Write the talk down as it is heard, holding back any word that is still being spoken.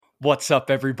What's up,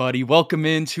 everybody? Welcome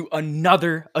into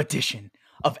another edition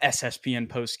of SSPN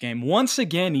Postgame. Once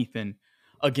again, Ethan,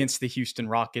 against the Houston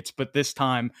Rockets, but this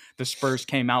time the Spurs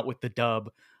came out with the dub.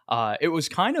 It was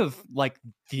kind of like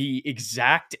the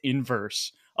exact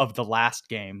inverse of the last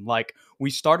game. Like, we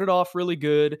started off really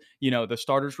good. The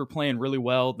starters were playing really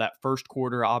well. That first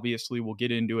quarter, obviously, we'll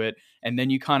get into it. And then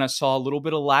you kind of saw a little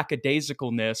bit of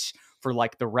lackadaisicalness for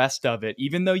like the rest of it,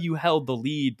 even though you held the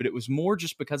lead, but it was more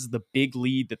just because of the big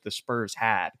lead that the Spurs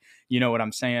had. You know what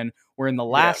I'm saying? Where in the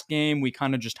last game, we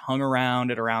kind of just hung around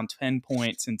at around 10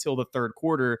 points until the third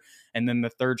quarter, and then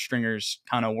the third stringers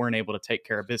kind of weren't able to take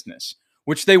care of business,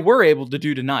 which they were able to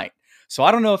do tonight. So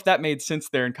I don't know if that made sense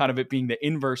there, and kind of it being the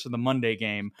inverse of the Monday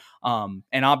game.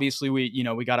 And obviously we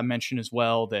got to mention as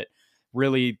well that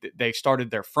really they started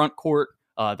their front court.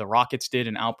 The Rockets did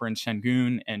in Alperen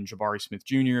Sengun and Jabari Smith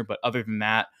Jr. But other than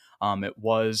that, it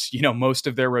was, most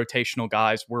of their rotational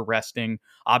guys were resting.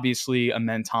 Obviously,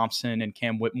 Amen Thompson and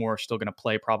Cam Whitmore are still going to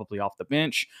play probably off the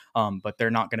bench, but they're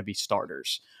not going to be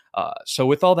starters. So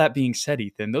with all that being said,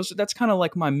 Ethan, that's kind of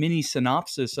like my mini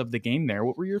synopsis of the game there.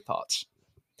 What were your thoughts?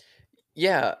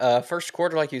 Yeah, first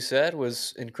quarter, like you said,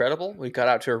 was incredible. We got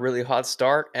out to a really hot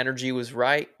start. Energy was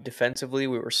right. Defensively,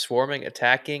 we were swarming,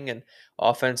 attacking, and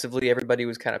offensively, everybody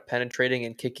was kind of penetrating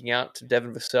and kicking out to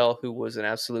Devin Vassell, who was an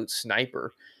absolute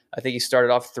sniper. I think he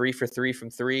started off 3 for 3 from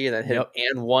three and then hit Yep. an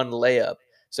and one layup.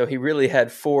 So he really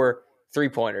had 4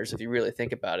 3-pointers, if you really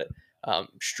think about it,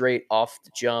 straight off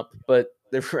the jump. But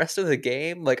the rest of the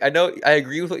game, like, I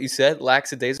agree with what you said,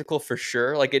 lackadaisical for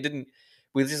sure. Like, it didn't.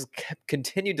 We just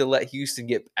continued to let Houston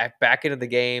get back into the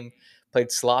game,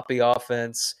 played sloppy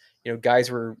offense.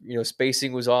 Guys were,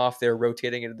 spacing was off. They were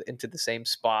rotating into the same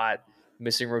spot,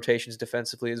 missing rotations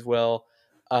defensively as well.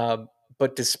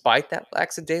 But despite that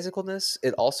lackadaisicalness,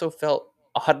 it also felt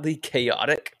oddly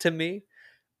chaotic to me.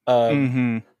 Um,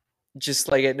 Mm-hmm. just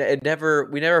like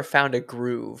we never found a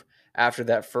groove after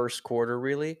that first quarter.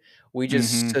 Really, we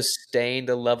just Mm-hmm. sustained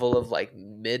a level of like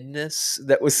midness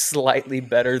that was slightly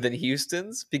better than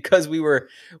Houston's, because we were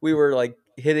like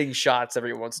hitting shots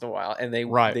every once in a while, and they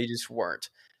Right. they just weren't.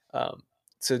 Um,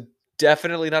 so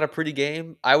definitely not a pretty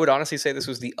game. I would honestly say this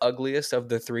was the ugliest of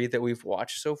the three that we've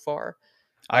watched so far.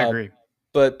 I uh, agree.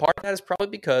 but part of that is probably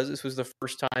because this was the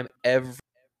first time ever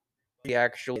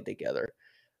actually together.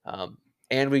 Um,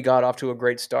 and we got off to a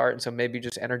great start. And so maybe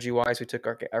just energy wise, we took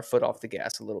our foot off the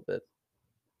gas a little bit.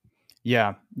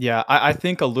 Yeah, yeah. I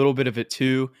think a little bit of it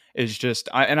too is just,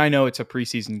 and I know it's a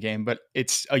preseason game, but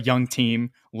it's a young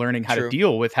team learning how to True.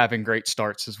 deal with having great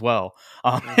starts as well.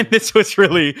 And Hmm. this was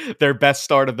really their best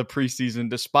start of the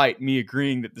preseason, despite me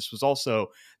agreeing that this was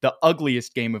also the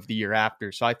ugliest game of the year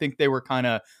after. So I think they were kind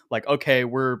of like, okay,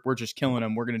 we're just killing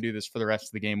them. We're going to do this for the rest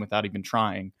of the game without even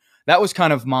trying. That was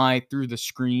kind of my through the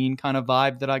screen kind of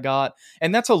vibe that I got.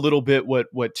 And that's a little bit what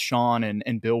Sean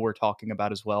and Bill were talking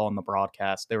about as well on the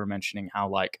broadcast. They were mentioning how,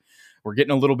 like, we're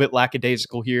getting a little bit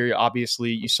lackadaisical here.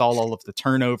 Obviously, you saw all of the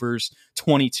turnovers,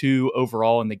 22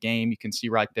 overall in the game. You can see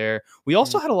right there. We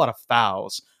also had a lot of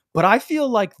fouls, but I feel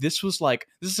like this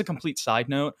is a complete side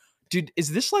note. Dude,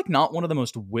 is this like not one of the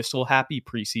most whistle happy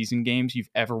preseason games you've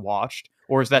ever watched?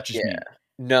 Or is that just Yeah. me?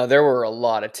 No, there were a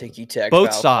lot of ticky tack Both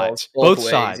foul calls sides. both Both ways.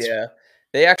 sides. Yeah.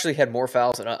 They actually had more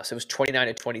fouls than us. It was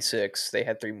 29-26. They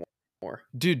had three more.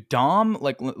 Dude, Dom,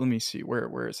 like, let me see.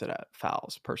 Where is it at?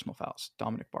 Fouls, personal fouls.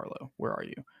 Dominic Barlow, where are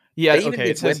you? Yeah, They even okay. It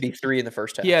gave says Wemby 3 in the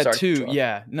first he half. had Sorry to cut two. you off.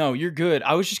 Yeah, no, you're good.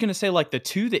 I was just gonna say, like, the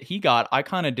two that he got, I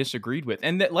kind of disagreed with,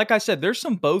 and that, like I said, there's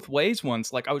some both ways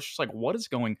ones. Like, I was just like, what is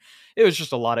going? It was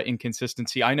just a lot of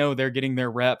inconsistency. I know they're getting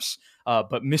their reps,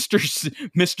 but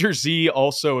Mr. Z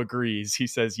also agrees. He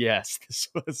says yes, this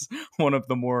was one of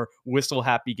the more whistle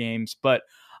happy games, but.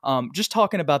 Just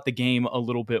talking about the game a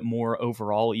little bit more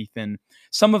overall, Ethan.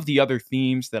 Some of the other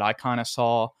themes that I kind of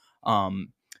saw, um,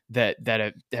 that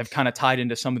have kind of tied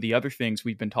into some of the other things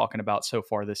we've been talking about so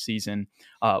far this season,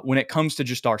 when it comes to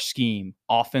just our scheme,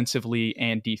 offensively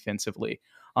and defensively.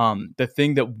 The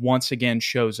thing that once again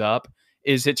shows up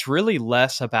is it's really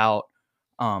less about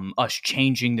us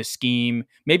changing the scheme.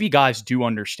 Maybe guys do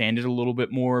understand it a little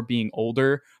bit more being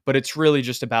older, but it's really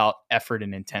just about effort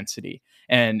and intensity.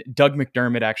 And Doug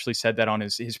McDermott actually said that on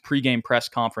his pregame press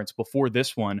conference before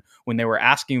this one, when they were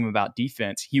asking him about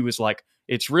defense. He was like,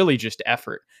 it's really just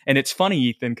effort. And it's funny,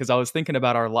 Ethan, because I was thinking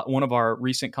about one of our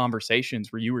recent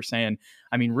conversations where you were saying,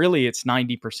 I mean, really, it's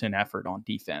 90% effort on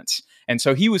defense. And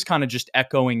so he was kind of just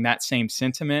echoing that same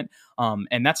sentiment.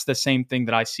 And that's the same thing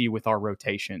that I see with our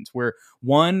rotations, where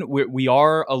we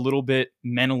are a little bit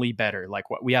mentally better. Like,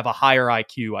 we have a higher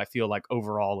IQ, I feel like,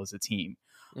 overall as a team.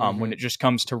 Mm-hmm. when it just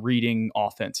comes to reading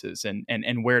offenses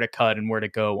and where to cut and where to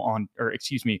go on, or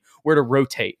excuse me, where to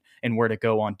rotate and where to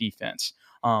go on defense.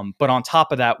 But on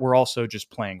top of that, we're also just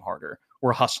playing harder.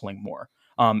 We're hustling more.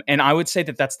 And I would say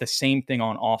that that's the same thing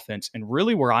on offense. And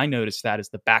really, where I noticed that is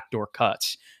the backdoor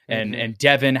cuts. Mm-hmm. And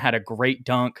Devin had a great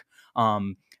dunk.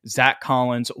 Zach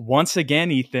Collins, once again,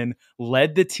 Ethan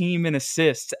led the team in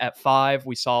assists at 5.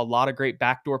 We saw a lot of great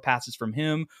backdoor passes from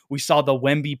him. We saw the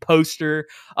Wemby poster.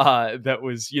 That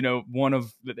was,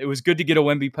 it was good to get a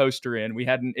Wemby poster in.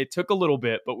 It took a little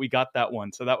bit, but we got that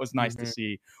one. So that was nice to Mm-hmm.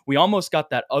 see. We almost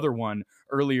got that other one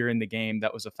earlier in the game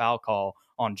that was a foul call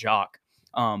on Jock.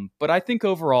 But I think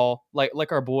overall,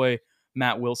 like our boy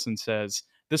Matt Wilson says,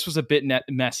 this was a bit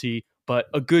messy, but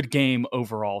a good game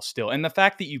overall still. And the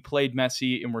fact that you played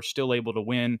messy and were still able to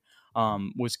win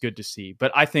was good to see.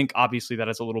 But I think obviously that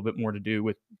has a little bit more to do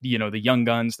with, the young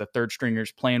guns, the third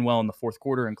stringers playing well in the fourth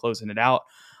quarter and closing it out.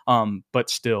 But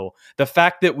still, the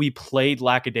fact that we played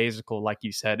lackadaisical, like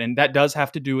you said, and that does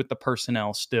have to do with the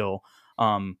personnel still.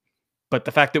 But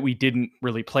the fact that we didn't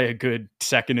really play a good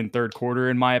second and third quarter,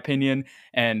 in my opinion,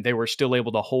 and they were still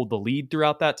able to hold the lead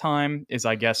throughout that time is,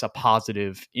 I guess, a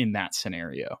positive in that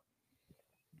scenario.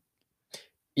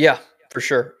 Yeah, for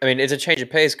sure. I mean, it's a change of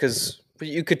pace because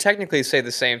you could technically say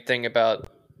the same thing about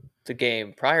the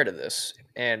game prior to this,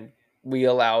 and we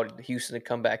allowed Houston to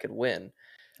come back and win.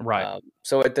 Right.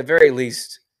 So at the very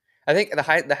least, I think the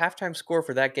halftime score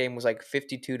for that game was like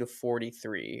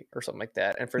 52-43 or something like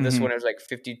that, and for this Mm-hmm. one it was like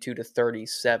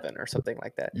 52-37 or something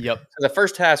like that. Yep. So the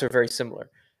first halves are very similar.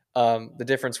 The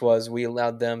difference was we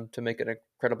allowed them to make an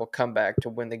incredible comeback to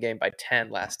win the game by 10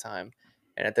 last time,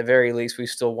 and at the very least we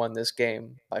still won this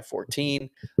game by 14.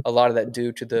 A lot of that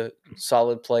due to the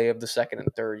solid play of the second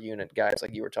and third unit guys,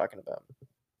 like you were talking about.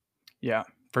 Yeah,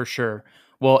 for sure.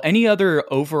 Well, any other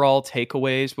overall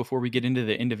takeaways before we get into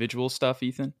the individual stuff,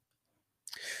 Ethan?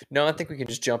 No, I think we can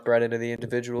just jump right into the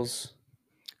individuals.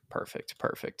 Perfect.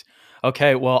 Perfect.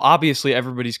 Okay. Well, obviously,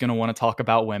 everybody's going to want to talk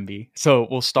about Wemby. So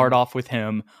we'll start off with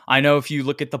him. I know if you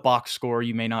look at the box score,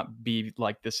 you may not be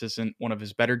like, this isn't one of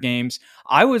his better games.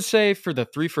 I would say for the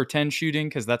 3 for 10 shooting,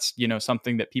 because that's,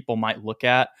 something that people might look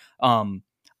at.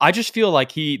 I just feel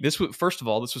like first of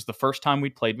all, this was the first time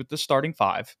we'd played with the starting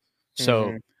 5. So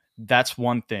Mm-hmm. that's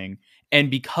one thing.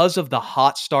 And because of the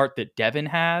hot start that Devin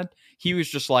had, he was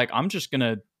just like, I'm just going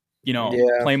to, Yeah.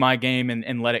 play my game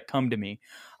and let it come to me.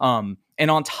 And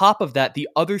on top of that, the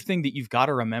other thing that you've got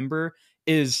to remember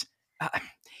is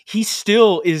he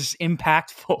still is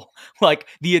impactful. Like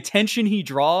the attention he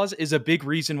draws is a big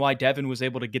reason why Devin was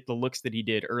able to get the looks that he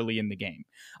did early in the game.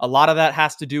 A lot of that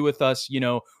has to do with us,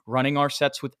 running our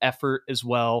sets with effort as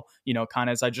well. Kind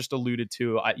of as I just alluded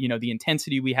to, the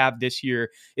intensity we have this year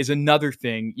is another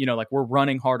thing. Like we're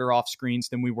running harder off screens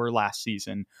than we were last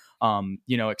season.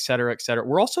 Et cetera, et cetera.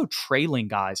 We're also trailing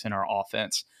guys in our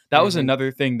offense. That was Mm-hmm.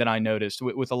 another thing that I noticed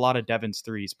with a lot of Devin's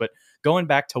threes. But going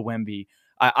back to Wemby,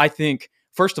 I think,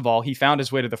 first of all, he found his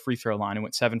way to the free throw line and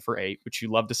went 7 for 8, which you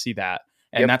love to see that.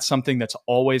 And Yep. that's something that's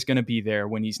always going to be there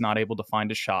when he's not able to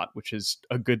find a shot, which is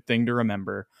a good thing to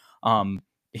remember.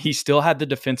 He still had the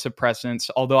defensive presence,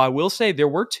 although I will say there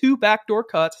were 2 backdoor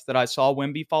cuts that I saw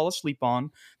Wemby fall asleep on.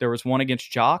 There was one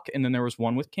against Jock, and then there was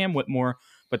one with Cam Whitmore,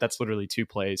 but that's literally 2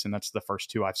 plays, and that's the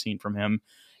first 2 I've seen from him.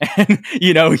 And,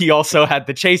 he also had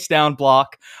the chase down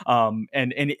block,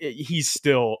 he's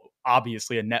still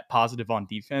obviously a net positive on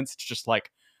defense. It's just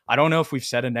like, I don't know if we've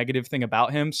said a negative thing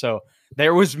about him. So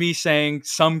there was me saying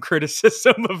some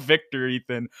criticism of Victor,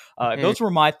 Ethan. Mm. Those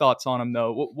were my thoughts on him,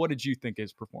 though. What did you think of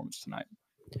his performance tonight?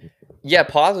 Yeah,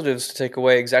 positives to take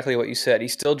away exactly what you said. He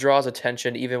still draws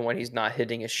attention even when he's not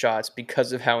hitting his shots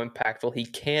because of how impactful he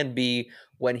can be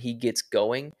when he gets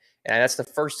going. And that's the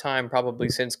first time probably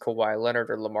since Kawhi Leonard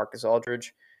or LaMarcus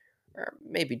Aldridge, or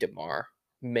maybe DeMar,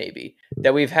 maybe,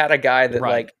 that we've had a guy that,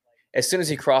 Right. like, as soon as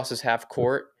he crosses half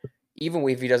court, even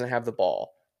if he doesn't have the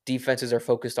ball, defenses are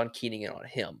focused on keying in on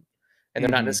him. And they're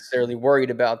not Mm-hmm. necessarily worried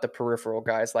about the peripheral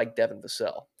guys like Devin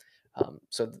Vassell.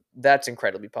 So that's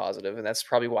incredibly positive, and that's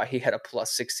probably why he had a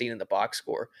plus 16 in the box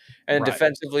score. And then Right.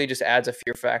 defensively, just adds a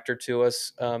fear factor to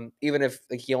us. Even if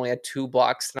like he only had 2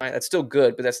 blocks tonight, that's still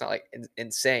good, but that's not like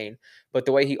insane. But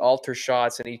the way he alters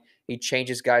shots and he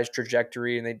changes guys'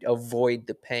 trajectory and they avoid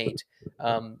the paint,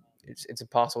 it's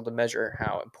impossible to measure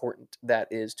how important that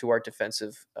is to our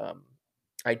defensive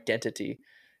identity.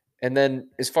 And then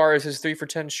as far as his 3 for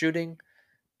 10 shooting,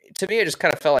 to me, it just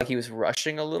kind of felt like he was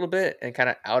rushing a little bit and kind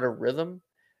of out of rhythm.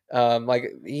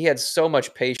 Like he had so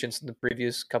much patience in the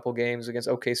previous couple games against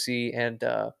OKC and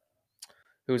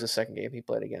who was the second game he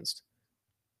played against?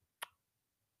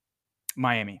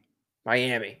 Miami.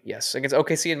 Miami, yes, against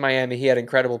OKC in Miami, he had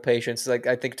incredible patience. Like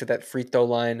I think to that free throw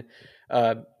line,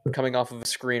 uh, coming off of a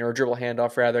screen or a dribble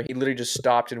handoff rather, he literally just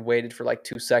stopped and waited for like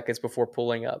 2 seconds before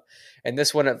pulling up. And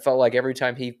this one, it felt like every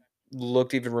time he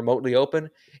looked even remotely open,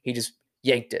 he just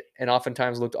yanked it, and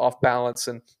oftentimes looked off balance.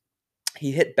 And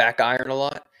he hit back iron a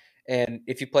lot. And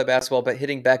if you play basketball, but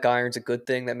hitting back iron's a good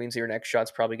thing. That means your next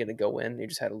shot's probably going to go in. You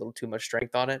just had a little too much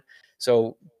strength on it.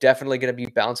 So definitely going to be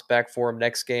bounce back for him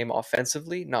next game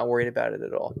offensively. Not worried about it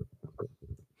at all.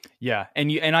 Yeah,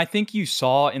 and I think you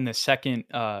saw in the second,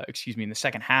 in the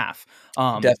second half,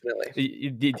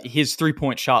 Definitely. his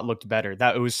 3-point shot looked better.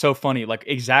 That it was so funny. Like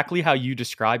exactly how you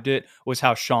described it was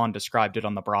how Sean described it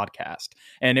on the broadcast,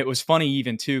 and it was funny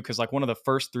even too because like one of the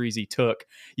first threes he took,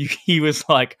 he was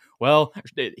like, "Well,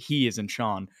 he isn't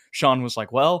Sean." Sean was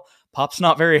like, "Well." Pop's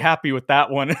not very happy with that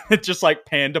one. It just like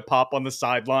panned to Pop on the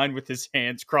sideline with his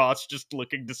hands crossed, just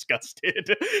looking disgusted.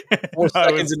 4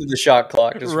 seconds into the shot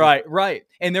clock. Right.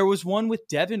 And there was one with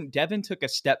Devin. Devin took a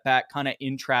step back kind of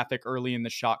in traffic early in the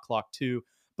shot clock too.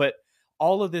 But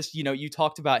all of this, you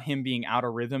talked about him being out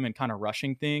of rhythm and kind of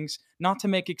rushing things, not to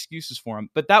make excuses for him.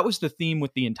 But that was the theme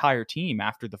with the entire team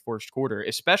after the first quarter,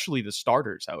 especially the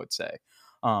starters, I would say.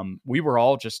 We were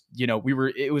all just,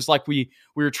 it was like we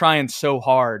were trying so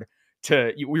hard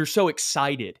we were so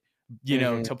excited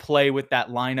to play with that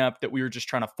lineup that we were just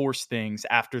trying to force things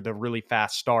after the really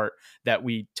fast start that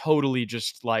we totally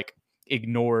just like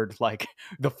ignored like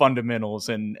the fundamentals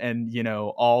and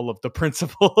all of the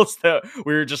principles that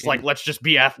we were just like, let's just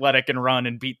be athletic and run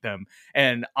and beat them.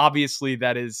 And obviously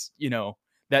that is,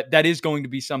 that is going to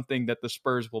be something that the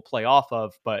Spurs will play off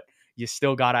of, but you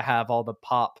still got to have all the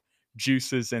Pop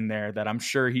juices in there that I'm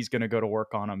sure he's going to go to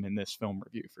work on them in this film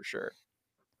review for sure.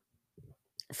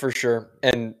 For sure.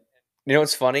 And you know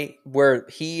what's funny? Where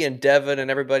he and Devin and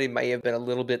everybody may have been a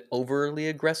little bit overly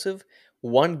aggressive,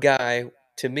 one guy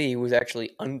to me was actually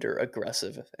under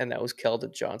aggressive, and that was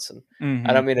Keldon Johnson. I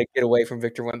Mm-hmm. don't mean to get away from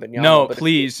Victor Wembanyama, No, but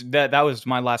please. That was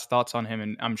my last thoughts on him,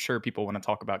 and I'm sure people want to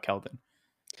talk about Keldon.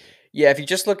 if you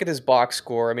just look at his box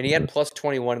score, I mean, he had plus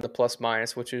 21 in the plus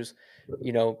minus, which is,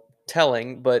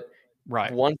 telling, but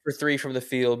Right. 1 for 3 from the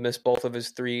field, missed both of his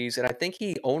threes, and I think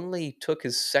he only took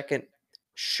his second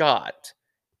shot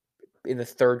in the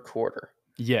third quarter.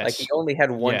 Like he Yes. only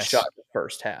had one shot Yes. in the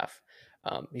first half.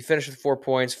 He finished with 4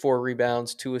 points, 4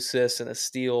 rebounds, 2 assists, and a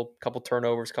steal, couple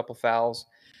turnovers, couple fouls.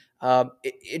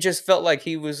 It just felt like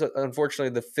he was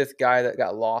unfortunately the fifth guy that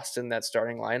got lost in that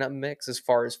starting lineup mix as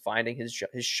far as finding his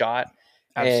shot,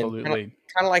 and Absolutely.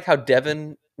 kind of like how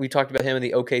Devin, we talked about him in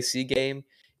the OKC game.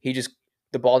 He just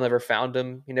the ball never found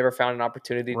him. He never found an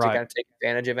opportunity to Right. kind of take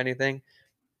advantage of anything.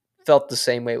 Felt the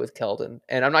same way with Keldon.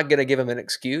 And I'm not going to give him an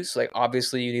excuse. Like,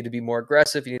 obviously, you need to be more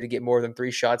aggressive. You need to get more than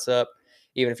 3 shots up,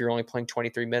 even if you're only playing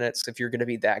 23 minutes, if you're going to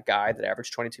be that guy that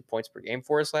averaged 22 points per game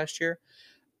for us last year.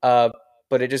 Uh,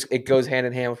 but it goes hand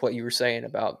in hand with what you were saying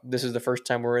about this is the first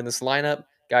time we're in this lineup.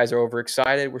 Guys are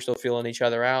overexcited. We're still feeling each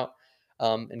other out.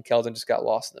 And Keldon just got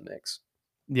lost in the mix.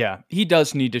 Yeah, he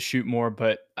does need to shoot more,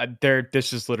 but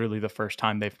this is literally the first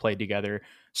time they've played together.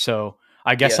 So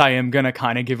I guess Yeah. I am going to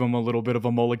kind of give him a little bit of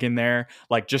a mulligan there,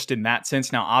 like just in that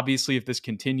sense. Now, obviously, if this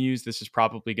continues, this is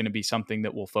probably going to be something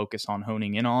that we'll focus on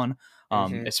honing in on,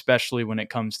 Mm-hmm. especially when it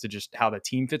comes to just how the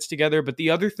team fits together. But the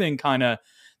other thing kind of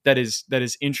that is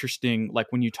interesting,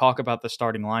 like when you talk about the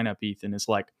starting lineup, Ethan, is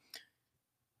like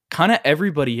kind of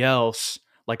everybody else,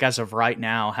 like as of right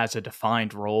now, has a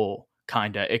defined role,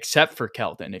 kind of, except for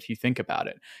Keldon, if you think about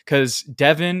it. Because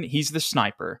Devin, he's the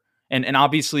sniper. And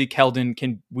obviously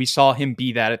we saw him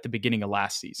be that at the beginning of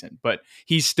last season, but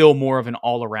he's still more of an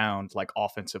all around like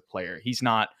offensive player. He's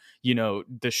not,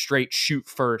 the straight shoot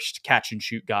first catch and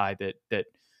shoot guy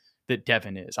that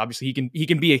Devin is. Obviously he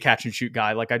can be a catch and shoot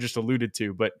guy like I just alluded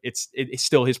to, but it's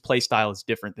still his play style is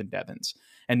different than Devin's.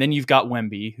 And then you've got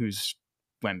Wemby, who's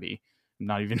Wemby. I'm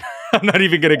not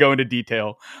even going to go into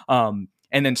detail.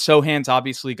 And then Sohan's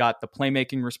obviously got the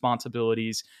playmaking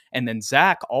responsibilities. And then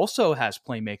Zach also has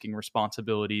playmaking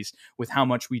responsibilities with how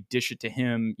much we dish it to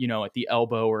him, at the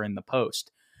elbow or in the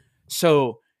post.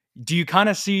 So do you kind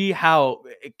of see how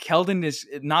Keldon is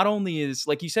not only is,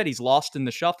 like you said, he's lost in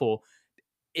the shuffle.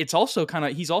 It's also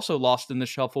he's also lost in the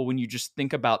shuffle when you just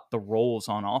think about the roles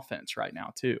on offense right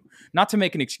now too. Not to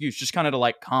make an excuse, just kind of to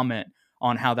like comment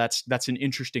on how that's an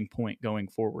interesting point going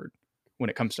forward when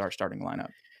it comes to our starting lineup.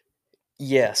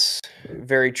 Yes,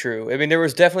 very true. I mean, there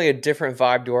was definitely a different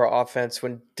vibe to our offense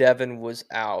when Devin was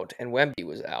out and Wemby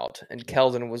was out, and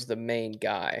Keldon was the main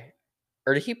guy.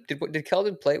 Or did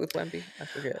Keldon play with Wemby? I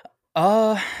forget.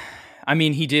 Uh I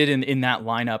mean, he did in that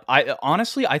lineup. I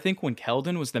honestly, I think when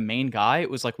Keldon was the main guy, it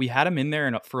was like we had him in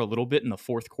there for a little bit in the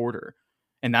fourth quarter,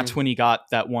 and that's when he got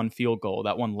that one field goal,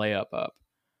 that one layup up.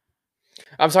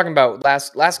 I'm talking about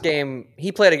last game.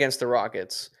 He played against the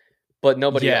Rockets, but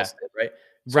nobody Yeah, else did, right?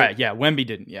 So right. Yeah, Wemby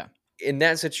didn't. Yeah. in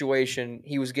that situation,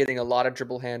 he was getting a lot of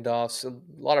dribble handoffs, a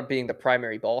lot of being the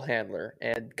primary ball handler,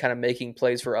 and kind of making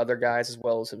plays for other guys as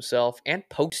well as himself, and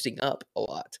posting up a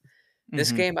lot. This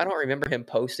Mm-hmm. game, I don't remember him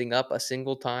posting up a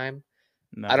single time.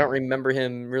 I don't No, remember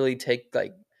him really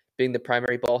being the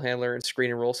primary ball handler in screen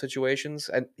and roll situations.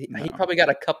 And he no. probably got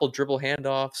a couple dribble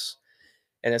handoffs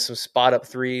and then some spot up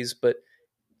threes, but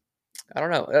I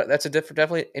don't know. That's a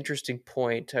definitely interesting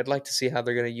point. I'd like to see how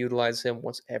they're going to utilize him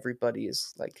once everybody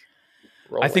is like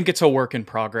I think rolling. it's a work in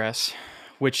progress,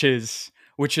 which is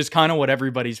kind of what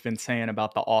everybody's been saying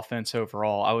about the offense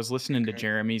overall. I was listening to Mhm.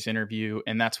 Jeremy's interview,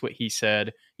 and that's what he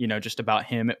said, just about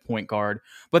him at point guard.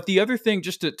 But the other thing,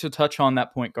 just to touch on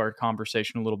that point guard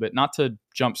conversation a little bit, not to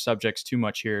jump subjects too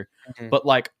much here, Mhm. but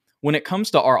like when it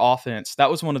comes to our offense, that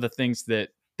was one of the things that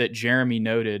Jeremy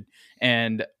noted.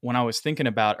 And when I was thinking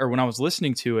about, or when I was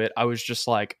listening to it, I was just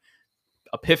like,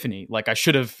 epiphany. Like I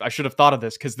should have thought of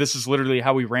this, because this is literally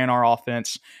how we ran our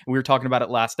offense. We were talking about it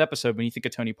last episode. When you think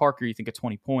of Tony Parker, you think of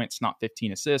 20 points, not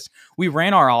 15 assists. We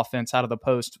ran our offense out of the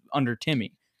post under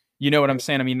Timmy. You know what I'm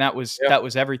saying? I mean, that was Yeah. that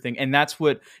was everything. And that's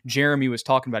what Jeremy was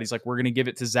talking about. He's like, we're going to give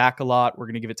it to Zach a lot. We're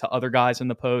going to give it to other guys in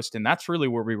the post. And that's really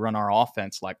where we run our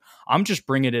offense. Like, I'm just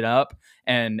bringing it up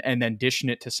and then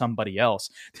dishing it to somebody else.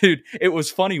 Dude, it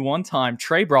was funny. One time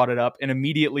Trey brought it up and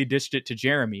immediately dished it to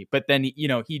Jeremy. But then,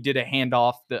 he did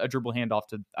a dribble handoff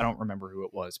to, I don't remember who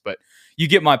it was, but you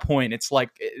get my point. It's like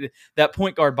that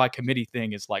point guard by committee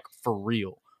thing is like for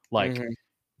real. Like, Mhm.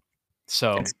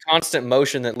 so It's constant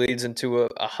motion that leads into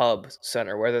a hub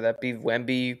center, whether that be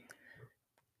Wemby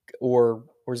or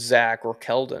Zach or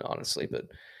Keldon, honestly. But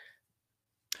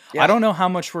I yeah, don't know how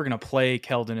much we're going to play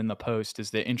Keldon in the post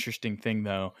is the interesting thing,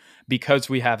 though, because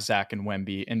we have Zach and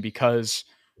Wemby, and because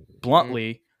mhm.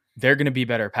 bluntly, they're going to be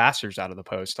better passers out of the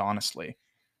post, honestly,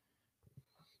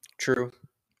 True.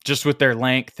 just with their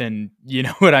length and you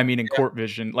know what I mean in Yeah, court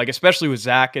vision, like especially with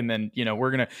Zach. And then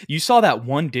you saw that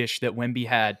one dish that Wemby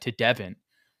had to Devin.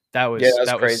 That yeah, was that's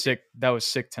that was crazy. sick. That was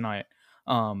sick tonight.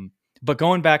 But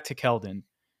going back to Keldon,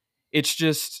 it's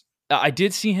just I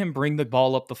did see him bring the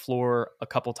ball up the floor a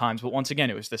couple times, but once again,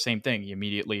 it was the same thing. He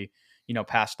immediately,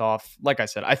 passed off. Like I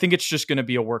said, I think it's just going to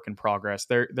be a work in progress.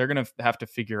 They're going to have to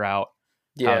figure out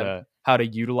how Yeah, to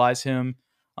utilize him.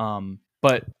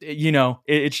 But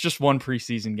it's just one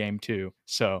preseason game too.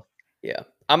 So yeah.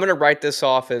 I'm gonna write this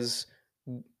off as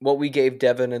what we gave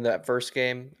Devin in that first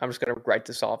game. I'm just gonna write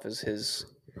this off as his.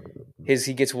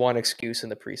 He gets one excuse in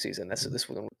the preseason. That's this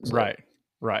one was it. right,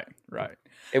 right,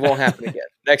 It won't happen again.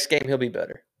 Next game he'll be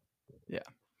better. yeah.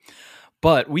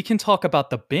 But we can talk about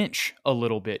the bench a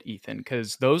little bit, Ethan,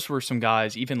 because those were some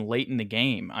guys even late in the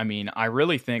game. I mean, I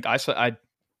really think I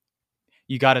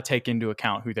you got to take into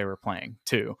account who they were playing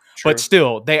too. But True.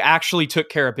 still, they actually took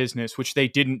care of business, which they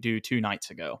didn't do 2 nights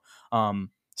ago.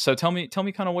 So tell me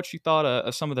kind of what you thought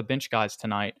of some of the bench guys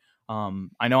tonight.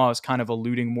 I know I was kind of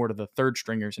alluding more to the third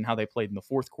stringers and how they played in the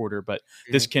fourth quarter, but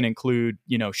this Mhm. can include,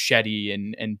 Shetty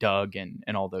and Doug and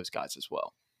all those guys as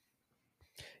well.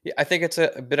 Yeah, I think it's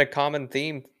a bit of common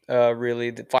theme.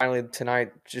 Really, that finally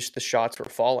tonight, just the shots were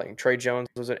falling. Trey Jones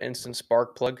was an instant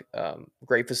spark plug,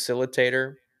 great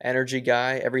facilitator, energy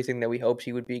guy, everything that we hoped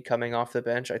he would be coming off the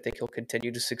bench. I think he'll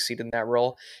continue to succeed in that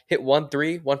role. Hit 1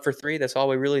 for 3. That's all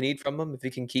we really need from him. If he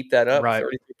can keep that up, Right.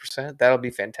 33%, that'll be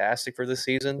fantastic for the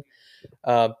season.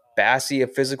 Bassey, a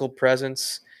physical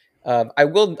presence. I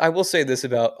will say this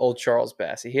about old Charles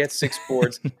Bassey. He had 6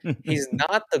 boards. He's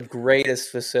not the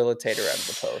greatest facilitator out of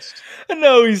the post.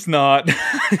 No, he's not.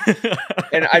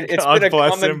 And it's been God a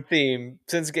bless common him. theme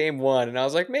since game one. And I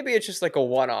was like, maybe it's just like a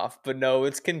one off, but no,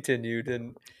 it's continued.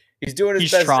 And he's doing his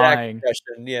He's best Zach trying.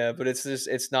 impression. Yeah, but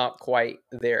it's not quite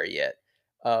there yet.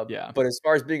 Yeah. But as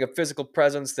far as being a physical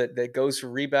presence that goes for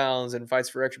rebounds and fights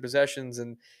for extra possessions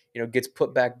and gets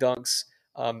put back dunks,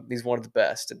 he's one of the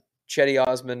best. And Chetty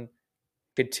Osman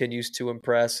continues to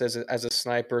impress as a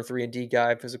sniper, 3-and-D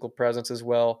guy, physical presence as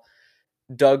well.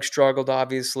 Doug struggled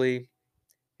obviously,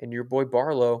 and your boy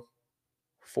Barlow,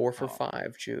 4 for Oh,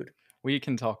 5, Jude. we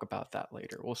can talk about that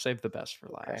later. We'll save the best for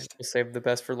Okay, last. we'll save the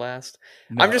best for last.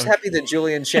 No, I'm just okay. happy that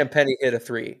Julian Champagny hit a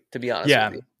 3, to be honest with Yeah,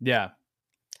 you. yeah,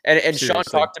 And Sean seriously,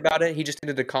 talked about it. He just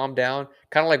needed to calm down,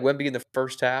 kind of like Wemby in the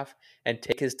first half, and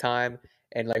take his time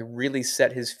and like really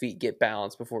set his feet, get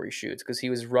balanced before he shoots because he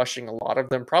was rushing a lot of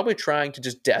them, probably trying to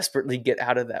just desperately get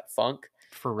out of that funk.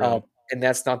 for real. and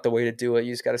that's not the way to do it.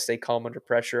 You just got to stay calm under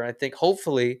pressure. And I think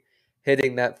hopefully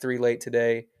hitting that 3 late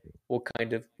today will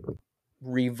kind of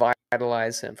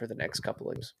revitalize him for the next couple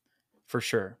of games. For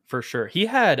sure, for sure. He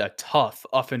had a tough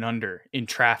up and under in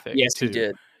traffic Yes, he too.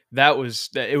 did.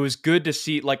 It was good to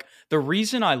see. Like, the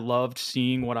reason I loved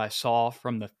seeing what I saw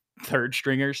from the third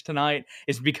stringers tonight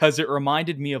is because it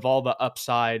reminded me of all the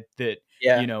upside that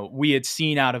Yeah. we had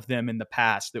seen out of them in the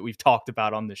past that we've talked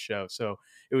about on this show. So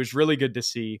it was really good to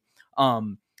see.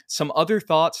 Some other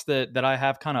thoughts that I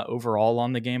have kind of overall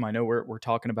on the game. I know we're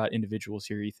talking about individuals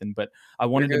here, Ethan, but I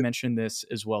You're wanted to good. mention this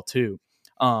as well too.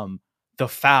 The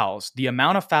fouls, the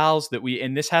amount of fouls that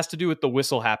and this has to do with the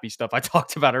whistle happy stuff I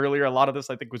talked about earlier. A lot of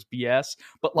this I think was BS,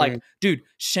 but like, dude,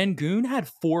 Sengun had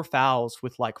 4 fouls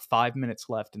with like 5 minutes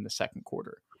left in the second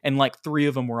quarter, and like 3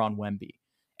 of them were on Wemby.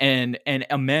 And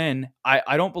Amen,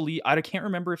 I can't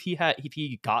remember if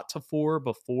he got to 4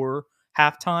 before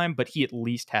halftime, but he at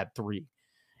least had 3.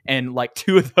 And like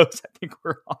 2 of those, I think,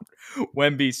 were on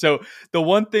Wemby. So the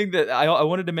one thing that I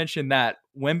wanted to mention, that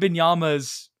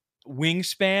Wembenyama's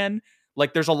wingspan,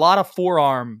 like, there's a lot of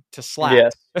forearm to slap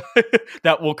Yes.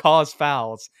 that will cause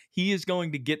fouls. He is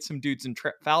going to get some dudes in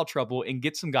foul trouble and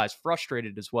get some guys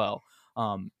frustrated as well.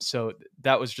 So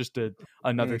that was just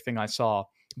another thing I saw.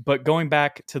 But going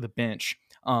back to the bench,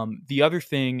 the other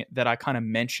thing that I kind of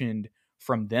mentioned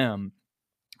from them,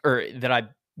 or that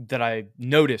I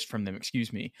noticed from them,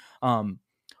 excuse me,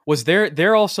 was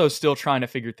they're also still trying to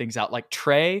figure things out. Like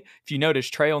Trey, if you notice,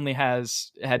 Trey only had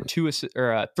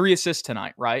 3 assists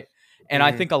tonight, right? And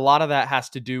I think a lot of that has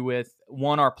to do with,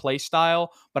 one, our play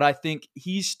style, but I think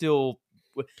he's still.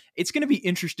 It's going to be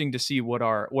interesting to see what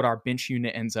our bench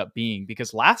unit ends up being,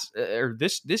 because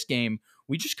this game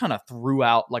we just kind of threw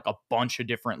out like a bunch of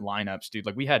different lineups, dude.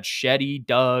 Like, we had Shetty,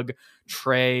 Doug,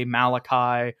 Trey,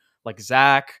 Malachi, like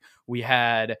Zach.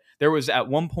 There was at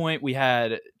one point we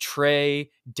had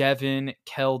Trey, Devin,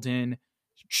 Keldon,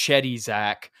 Shetty,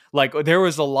 Zach. Like, there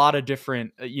was a lot of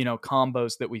different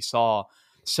combos that we saw.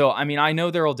 So, I mean, I know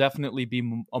there will definitely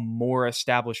be a more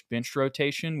established bench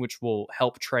rotation, which will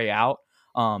help Trey out.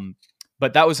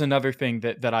 But that was another thing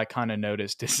that I kind of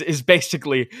noticed is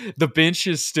basically the bench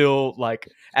is still like,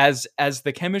 as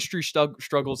the chemistry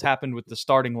struggles happened with the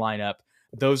starting lineup,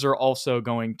 those are also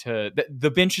going to,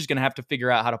 the bench is going to have to figure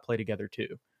out how to play together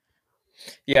too.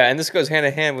 Yeah, and this goes hand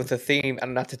in hand with the theme,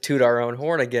 and not to toot our own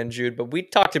horn again, Jude, but we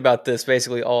talked about this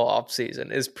basically all off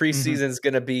season. Is preseason is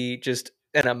going to be just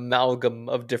an amalgam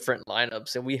of different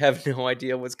lineups, and we have no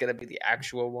idea what's going to be the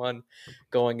actual one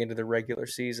going into the regular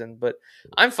season. But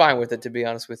I'm fine with it, to be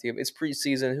honest with you. It's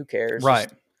preseason; who cares? Right.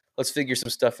 Just, let's figure some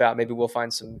stuff out. Maybe we'll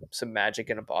find some magic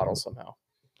in a bottle somehow.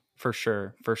 For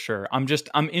sure, for sure.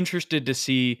 I'm interested to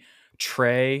see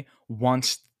Trey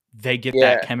once they get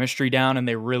that chemistry down and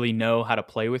they really know how to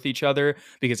play with each other.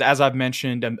 Because, as I've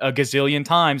mentioned a gazillion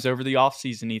times over the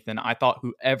offseason, Ethan, I thought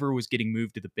whoever was getting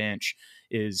moved to the bench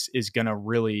is going to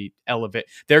really elevate.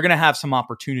 They're going to have some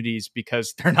opportunities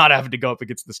because they're not having to go up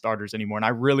against the starters anymore. And I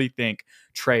really think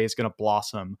Trey is going to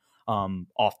blossom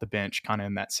off the bench, kind of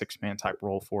in that 6-man type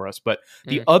role for us. But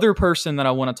the other person that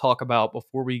I want to talk about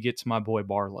before we get to my boy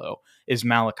Barlow is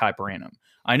Malachi Branham.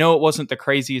 I know it wasn't the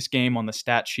craziest game on the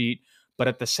stat sheet, but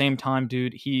at the same time,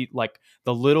 dude, he, like,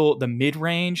 the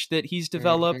mid-range that he's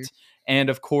developed. And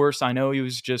of course, I know he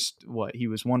was he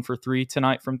was 1 for 3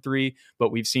 tonight from 3,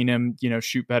 but we've seen him,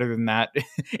 shoot better than that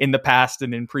in the past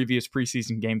and in previous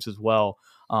preseason games as well.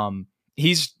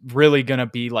 He's really going to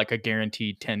be like a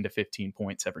guaranteed 10 to 15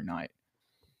 points every night.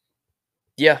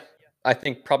 Yeah, I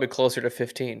think probably closer to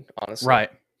 15, honestly. Right.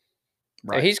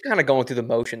 He's kind of going through the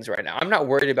motions right now. I'm not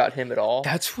worried about him at all.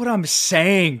 That's what I'm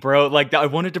saying, bro. Like, I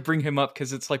wanted to bring him up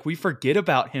because it's like we forget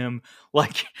about him,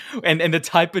 like, and the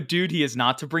type of dude he is,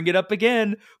 not to bring it up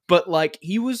again, but like,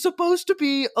 he was supposed to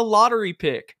be a lottery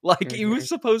pick. Like, he was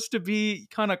supposed to be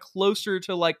kind of closer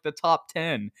to like the top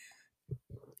 10.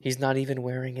 He's not even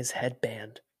wearing his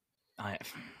headband.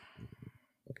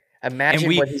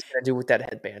 Imagine what he's going to do with that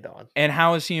headband on. And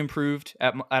how has he improved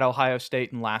at Ohio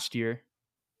State in last year?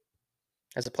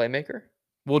 As a playmaker?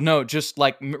 Well, no, just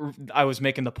like I was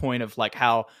making the point of like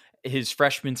how his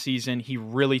freshman season, he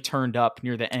really turned up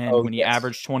near the end when he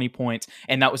averaged 20 points.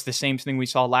 And that was the same thing we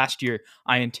saw last year.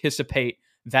 I anticipate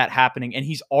that happening. And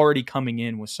he's already coming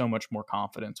in with so much more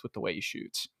confidence with the way he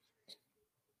shoots.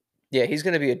 Yeah, he's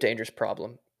going to be a dangerous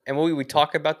problem. And when we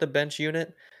talk about the bench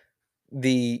unit,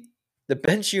 the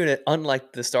bench unit,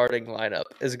 unlike the starting lineup,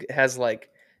 has like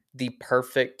the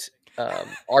perfect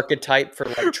archetype for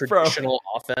like traditional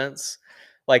offense,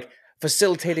 like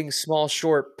facilitating small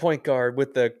short point guard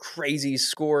with the crazy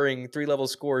scoring 3-level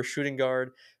scorer shooting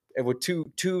guard, and with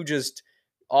two just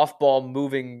off-ball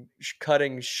moving,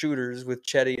 cutting shooters with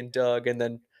Chetty and Doug, and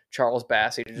then Charles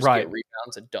Bassey to just get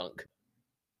rebounds and dunk.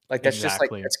 Like that's just like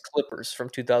that's Clippers from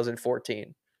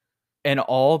 2014. And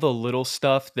all the little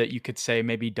stuff that you could say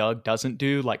maybe Doug doesn't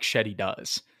do, like Shetty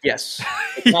does. Yes,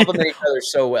 they complement each other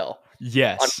so well.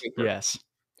 Yes,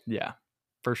 yeah,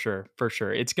 for sure.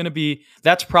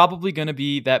 That's probably gonna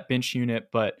be that bench unit.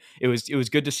 But it was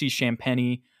good to see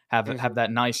Champagnie have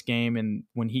that nice game, and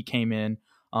when he came in,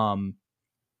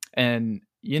 and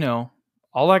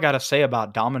all I gotta say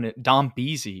about Dom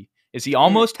Beasy is he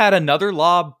almost had another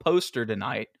lob poster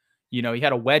tonight. He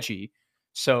had a wedgie,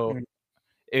 so.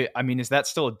 Is that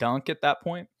still a dunk at that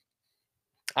point?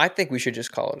 I think we should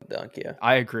just call it a dunk, yeah.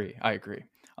 I agree.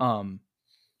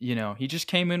 He just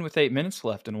came in with 8 minutes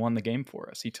left and won the game for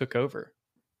us. He took over.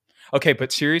 Okay,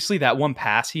 but seriously, that one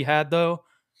pass he had, though,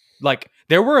 like,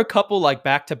 there were a couple, like,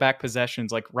 back-to-back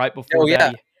possessions, like, right before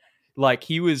that.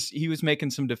 He was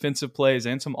making some defensive plays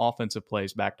and some offensive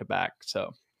plays back-to-back,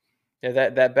 so. Yeah,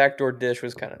 that backdoor dish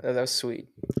was that was sweet.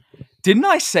 Didn't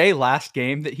I say last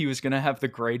game that he was going to have the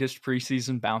greatest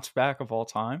preseason bounce back of all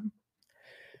time?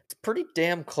 It's pretty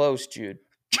damn close, Jude.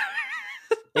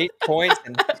 8 points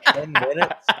in 10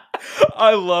 minutes.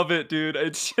 I love it, dude.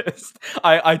 It's just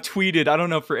I tweeted. I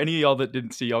don't know, for any of y'all that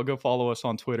didn't see, y'all go follow us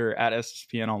on Twitter at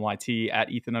SSPN on YT, at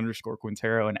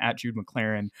Ethan_Quintero, and at Jude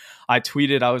McLaren. I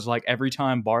tweeted, I was like, every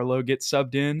time Barlow gets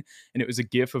subbed in, and it was a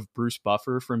gif of Bruce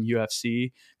Buffer from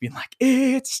UFC being like,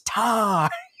 "It's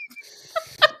time."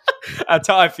 That's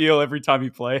how I feel every time he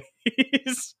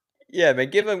plays. Yeah, man,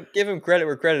 give him credit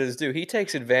where credit is due. He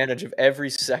takes advantage of every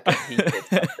second he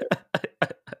gets out there.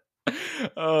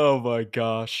 Oh my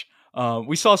gosh.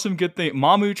 We saw some good things.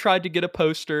 Mamu tried to get a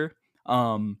poster.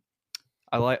 There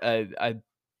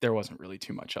wasn't really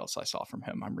too much else I saw from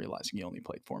him. I'm realizing he only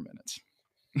played 4 minutes.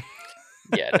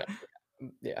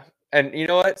 Yeah. And you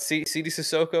know what? CD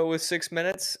Sissoko with 6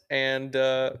 minutes and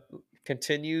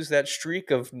continues that streak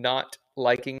of not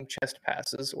liking chest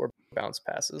passes or bounce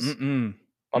passes.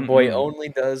 My boy only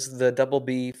does the double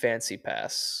B fancy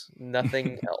pass,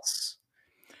 nothing else.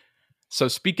 So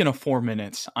speaking of 4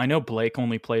 minutes, I know Blake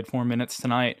only played 4 minutes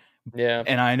tonight. Yeah,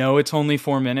 and I know it's only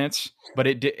 4 minutes, but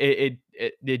it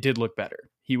did look better.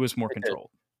 He was more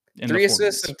controlled. 3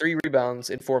 assists and 3 rebounds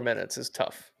in 4 minutes is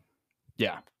tough.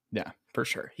 Yeah, for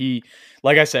sure. He,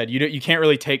 like I said, you can't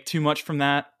really take too much from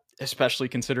that, especially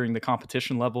considering the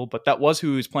competition level. But that was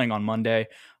who he was playing on Monday,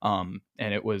 and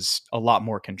it was a lot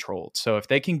more controlled. So if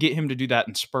they can get him to do that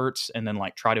in spurts and then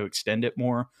like try to extend it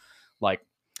more, like.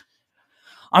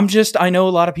 I know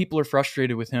a lot of people are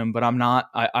frustrated with him, but I'm not.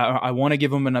 I want to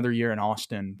give him another year in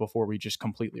Austin before we just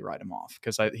completely write him off,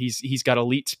 because he's got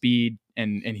elite speed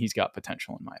and he's got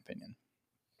potential, in my opinion.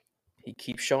 He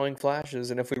keeps showing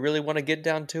flashes, and if we really want to get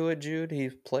down to it, Jude,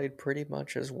 he's played pretty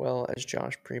much as well as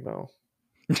Josh Primo.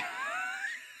 If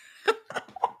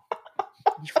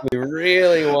we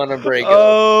really want to break it.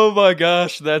 Oh my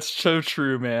gosh, that's so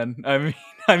true, man.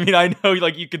 I know,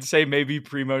 like, you could say maybe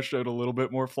Primo showed a little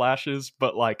bit more flashes,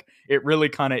 but like it really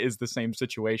kind of is the same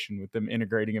situation with them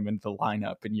integrating him into the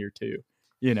lineup in year 2.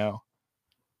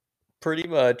 Pretty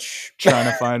much trying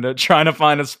to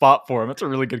find a spot for him. That's a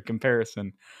really good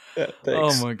comparison. Yeah,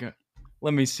 thanks. Oh my god.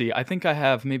 Let me see. I think I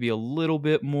have maybe a little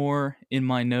bit more in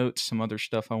my notes. Some other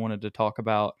stuff I wanted to talk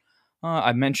about.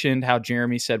 I mentioned how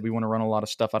Jeremy said we want to run a lot of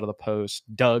stuff out of the post.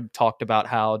 Doug talked about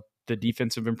how the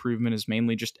defensive improvement is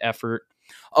mainly just effort.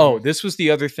 Oh, this was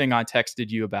the other thing I texted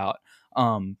you about.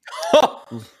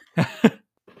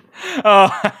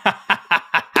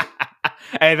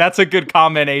 Hey, that's a good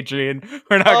comment, Adrian.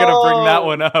 We're not going to bring that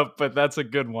one up, but that's a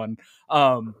good one.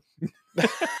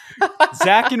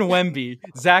 Zach and Wemby.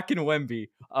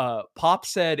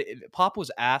 Pop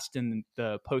was asked in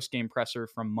the post-game presser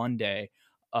from Monday.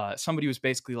 Somebody was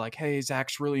basically like, "Hey,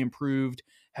 Zach's really improved.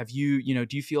 Have you,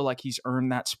 do you feel like he's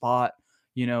earned that spot?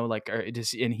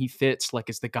 And he fits like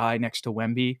as the guy next to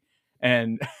Wemby?"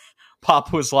 And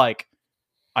Pop was like,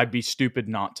 "I'd be stupid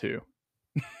not to."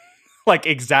 Like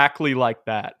exactly like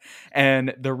that.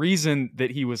 And the reason that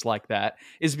he was like that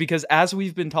is because as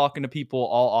we've been talking to people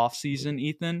all off season,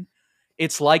 Ethan,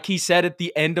 it's like he said at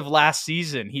the end of last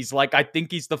season. He's like, "I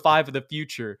think he's the 5 of the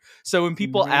future." So when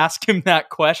people ask him that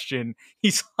question,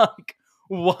 he's like,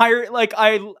 "Why are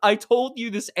I told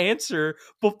you this answer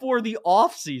before the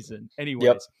off season." Anyways.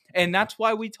 Yep. And that's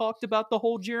why we talked about the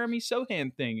whole Jeremy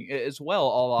Sohan thing as well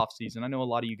all off season. I know a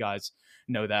lot of you guys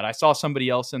know that. I saw somebody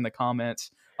else in the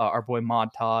comments, our boy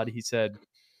Mod Todd, he said,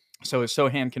 "So is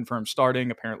Sohan confirmed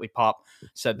starting?" Apparently Pop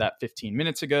said that 15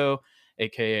 minutes ago,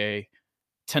 aka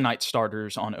tonight's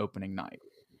starters on opening night.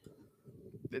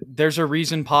 there's a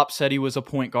reason Pop said he was a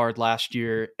point guard last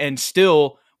year. And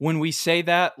still, when we say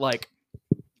that, like,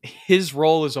 his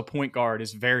role as a point guard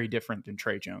is very different than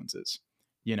Trey Jones's,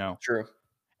 you know? True.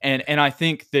 And I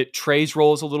think that Trey's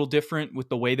role is a little different with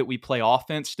the way that we play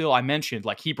offense still. I mentioned,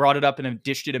 like, he brought it up and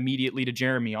dished it immediately to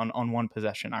Jeremy on one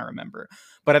possession, I remember.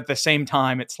 But at the same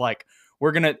time, it's like,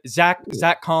 we're going to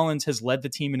Zach Collins has led the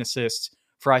team in assists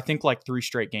for, I think, like 3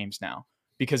 straight games now,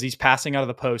 because he's passing out of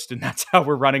the post, and that's how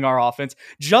we're running our offense,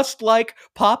 just like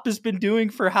Pop has been doing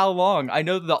for how long. I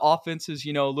know that the offense is,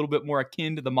 a little bit more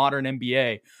akin to the modern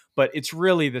NBA, but it's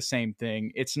really the same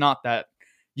thing. It's not that,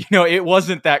 it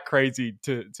wasn't that crazy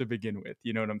to begin with.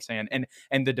 You know what I'm saying?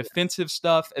 And the defensive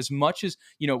stuff, as much as,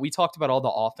 we talked about all the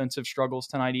offensive struggles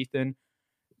tonight, Ethan,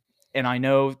 and I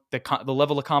know the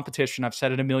level of competition, I've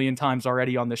said it a million times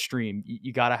already on this stream,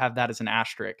 you got to have that as an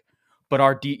asterisk.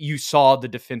 But you saw the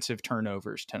defensive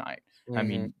turnovers tonight. Mm-hmm. I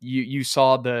mean, you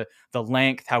saw the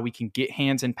length, how we can get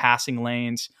hands in passing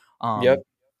lanes. Yep.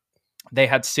 They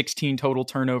had 16 total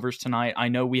turnovers tonight. I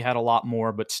know we had a lot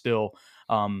more, but still,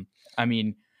 I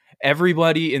mean,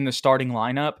 everybody in the starting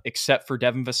lineup except for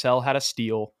Devin Vassell had a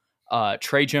steal.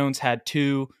 Trey Jones had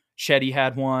 2. Chetty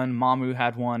had 1. Mamu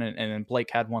had 1, and then Blake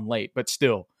had 1 late. But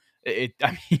still,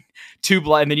 2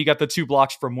 blocks, and then you got the 2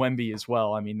 blocks from Wemby as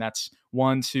well. I mean, that's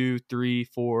 1, 2, 3,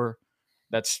 4.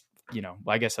 That's,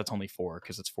 I guess that's only 4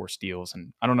 because it's 4 steals.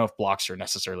 And I don't know if blocks are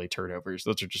necessarily turnovers.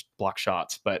 Those are just block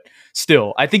shots. But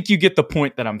still, I think you get the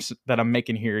point that I'm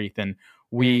making here, Ethan.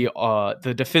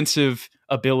 The defensive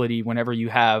ability, whenever you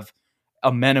have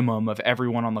a minimum of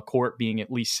everyone on the court being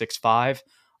at least 6'5",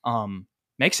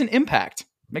 makes a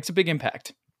big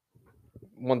impact.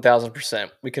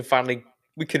 1,000%.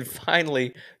 We can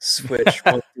finally switch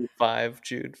 1 through 5,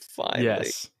 Jude. Finally.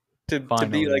 Yes. To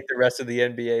be like the rest of the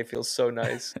NBA feels so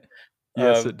nice.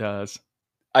 Yes, it does.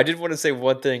 I did want to say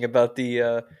one thing about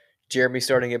the Jeremy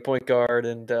starting at point guard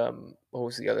and what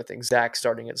was the other thing? Zach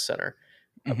starting at center.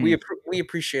 Mm-hmm. We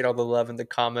appreciate all the love in the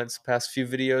comments past few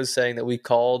videos saying that we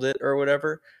called it or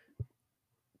whatever.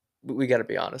 We got to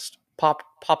be honest. Pop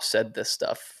said this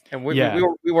stuff, and we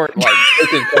weren't like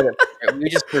taking credit. We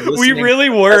just were listening. We really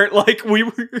weren't like we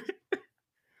were.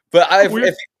 But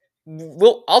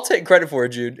I'll take credit for it,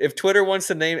 Jude. If Twitter wants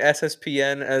to name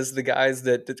SSPN as the guys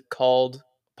that called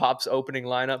Pop's opening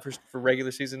lineup for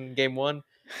regular season game 1,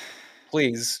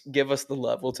 please give us the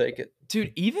love. We'll take it.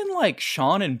 Dude, even like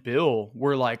Sean and Bill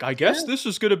were like, I guess this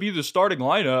is going to be the starting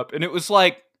lineup. And it was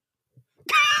like,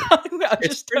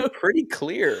 it's pretty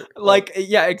clear. Like,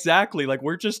 yeah, exactly. Like,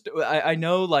 we're just, I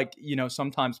know, like,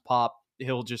 sometimes Pop,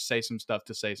 he'll just say some stuff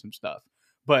to say some stuff.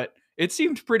 But it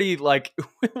seemed pretty like,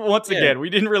 once again, we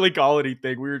didn't really call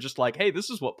anything. We were just like, hey, this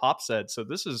is what Pop said. So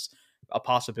this is a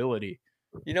possibility.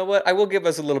 You know what? I will give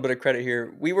us a little bit of credit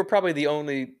here. We were probably the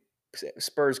only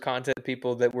Spurs content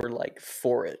people that were like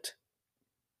for it.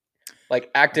 Like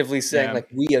actively saying like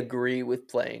we agree with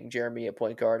playing Jeremy at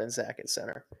point guard and Zach at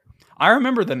center. I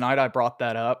remember the night I brought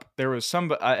that up, there was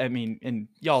and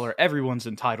everyone's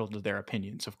entitled to their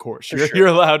opinions, of course. You're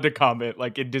allowed to comment,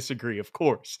 like, and disagree, of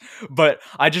course. But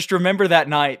I just remember that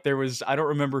night, I don't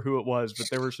remember who it was, but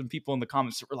there were some people in the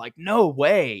comments that were like, no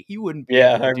way, he wouldn't be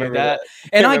able to do that.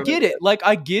 And I get it. Like,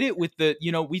 I get it with the,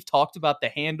 we've talked about the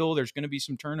handle. There's going to be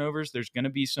some turnovers. There's going to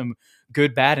be some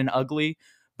good, bad, and ugly.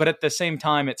 But at the same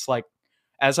time, it's like,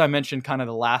 as I mentioned, kind of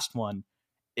the last one,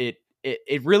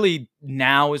 it really,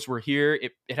 now as we're here,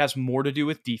 it has more to do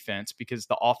with defense because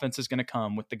the offense is going to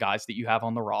come with the guys that you have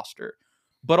on the roster.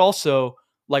 But also,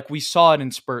 like we saw it in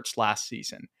spurts last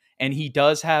season, and he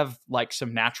does have like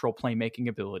some natural playmaking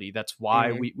ability. That's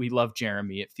why we love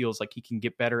Jeremy. It feels like he can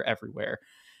get better everywhere.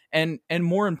 And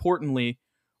more importantly,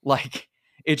 like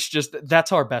it's just,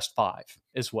 that's our best 5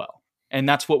 as well. And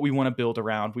that's what we want to build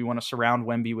around. We want to surround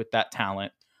Wemby with that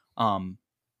talent.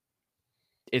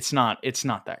 It's not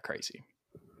that crazy.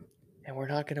 And we're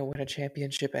not going to win a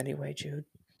championship anyway, Jude.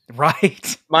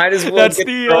 Right. Might as well that's get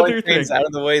the other thing out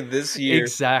of the way this year.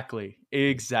 Exactly.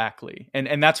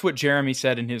 And that's what Jeremy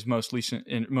said in his most recent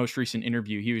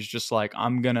interview. He was just like,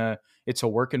 it's a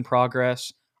work in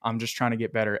progress. I'm just trying to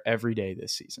get better every day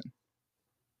this season.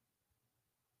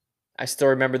 I still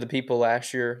remember the people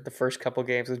last year, the first couple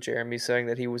games with Jeremy saying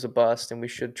that he was a bust and we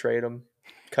should trade him,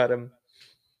 cut him.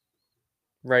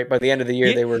 Right, by the end of the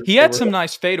year, he had some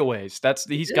nice fadeaways.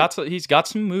 He's got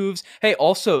some moves. Hey,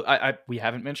 also, we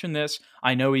haven't mentioned this.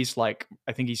 I know I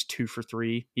think he's 2 for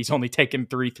 3. He's only taken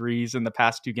 3 threes in the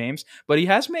past 2 games, but he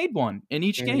has made one in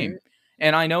each game.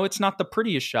 And I know it's not the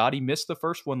prettiest shot. He missed the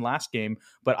first one last game,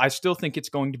 but I still think it's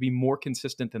going to be more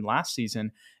consistent than last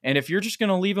season. And if you're just going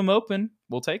to leave him open,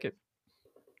 we'll take it.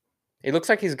 It looks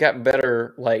like he's gotten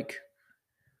better, like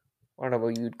I don't know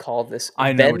what you'd call this.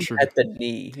 I know Bend what you're. at the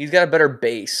knee. He's got a better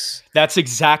base. That's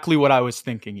exactly what I was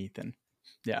thinking, Ethan.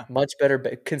 Yeah. Much better,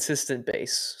 consistent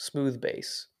base, smooth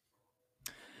base.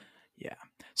 Yeah.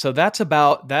 So that's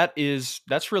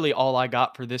really all I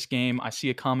got for this game. I see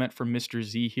a comment from Mr.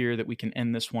 Z here that we can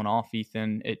end this one off,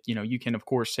 Ethan. You can of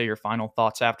course say your final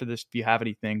thoughts after this if you have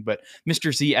anything, but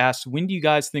Mr. Z asks, when do you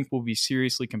guys think we'll be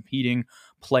seriously competing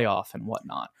playoff and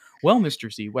whatnot? Well,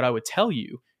 Mr. Z, what I would tell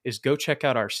you is go check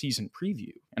out our season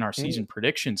preview and our season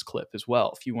predictions clip as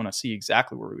well if you want to see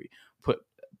exactly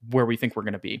where we think we're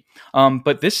going to be.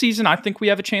 But this season, I think we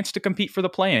have a chance to compete for the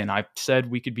play-in. I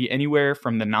said we could be anywhere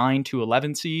from the 9 to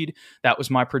 11 seed. That was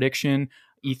my prediction.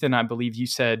 Ethan, I believe you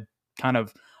said kind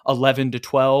of 11 to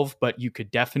 12, but you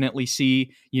could definitely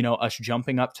see, us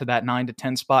jumping up to that 9 to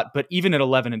 10 spot. But even at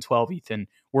 11 and 12, Ethan,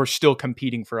 we're still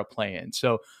competing for a play-in.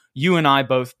 So you and I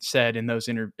both said in those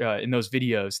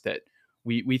videos that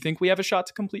we think we have a shot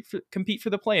to compete for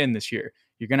the play-in this year.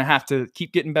 You're going to have to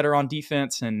keep getting better on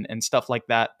defense and stuff like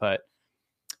that. But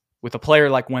with a player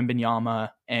like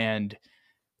Wembenyama and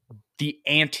the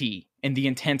ante and the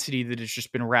intensity that has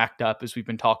just been racked up as we've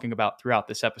been talking about throughout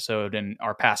this episode and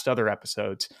our past other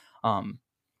episodes, I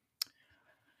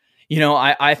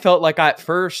felt like at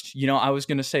first, I was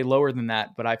going to say lower than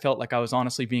that, but I felt like I was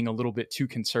honestly being a little bit too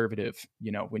conservative,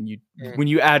 when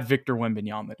you add Victor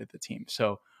Wembanyama to the team.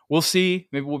 So we'll see.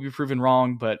 Maybe we'll be proven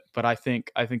wrong, but I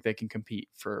think they can compete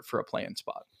for a play-in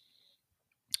spot.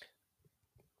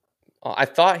 I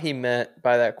thought he meant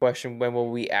by that question, when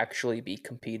will we actually be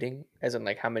competing? As in,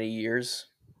 like, how many years?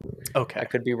 Okay. I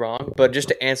could be wrong. But just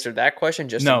to answer that question,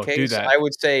 in case, I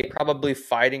would say probably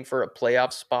fighting for a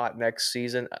playoff spot next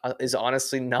season is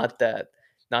honestly not that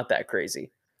crazy.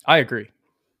 I agree.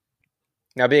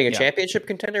 Now, being a championship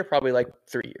contender, probably like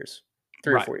 3 years.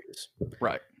 3 or 4 years.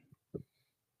 Right.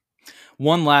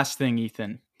 One last thing,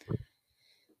 Ethan.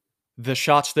 The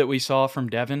shots that we saw from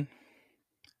Devin,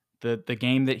 the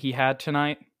game that he had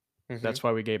tonight, that's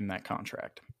why we gave him that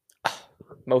contract.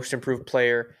 Most improved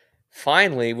player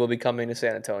finally will be coming to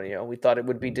San Antonio. We thought it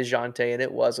would be DeJounte, and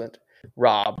it wasn't.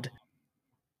 Robbed.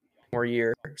 More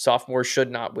year. Sophomore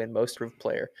should not win most improved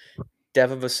player.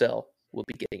 Devin Vassell will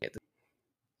be getting it.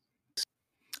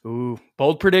 Ooh,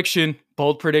 bold prediction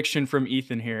from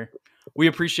Ethan here. We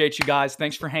appreciate you guys.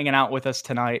 Thanks for hanging out with us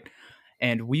tonight.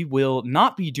 And we will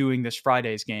not be doing this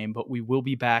Friday's game, but we will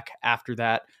be back after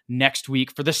that next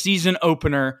week for the season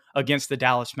opener against the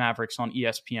Dallas Mavericks on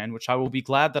ESPN, which I will be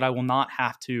glad that I will not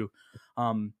have to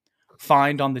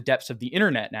find on the depths of the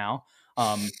internet now,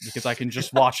 because I can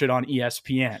just watch it on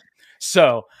ESPN.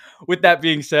 So with that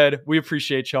being said, we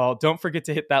appreciate y'all. Don't forget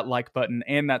to hit that like button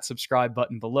and that subscribe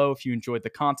button below if you enjoyed the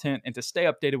content. And to stay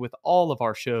updated with all of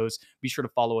our shows, be sure to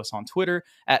follow us on Twitter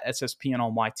at SSPN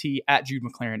on YT, at Jude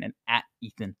McLaren, and at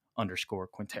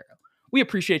Ethan_Quintero. We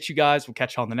appreciate you guys. We'll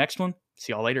catch y'all on the next one.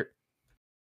 See y'all later.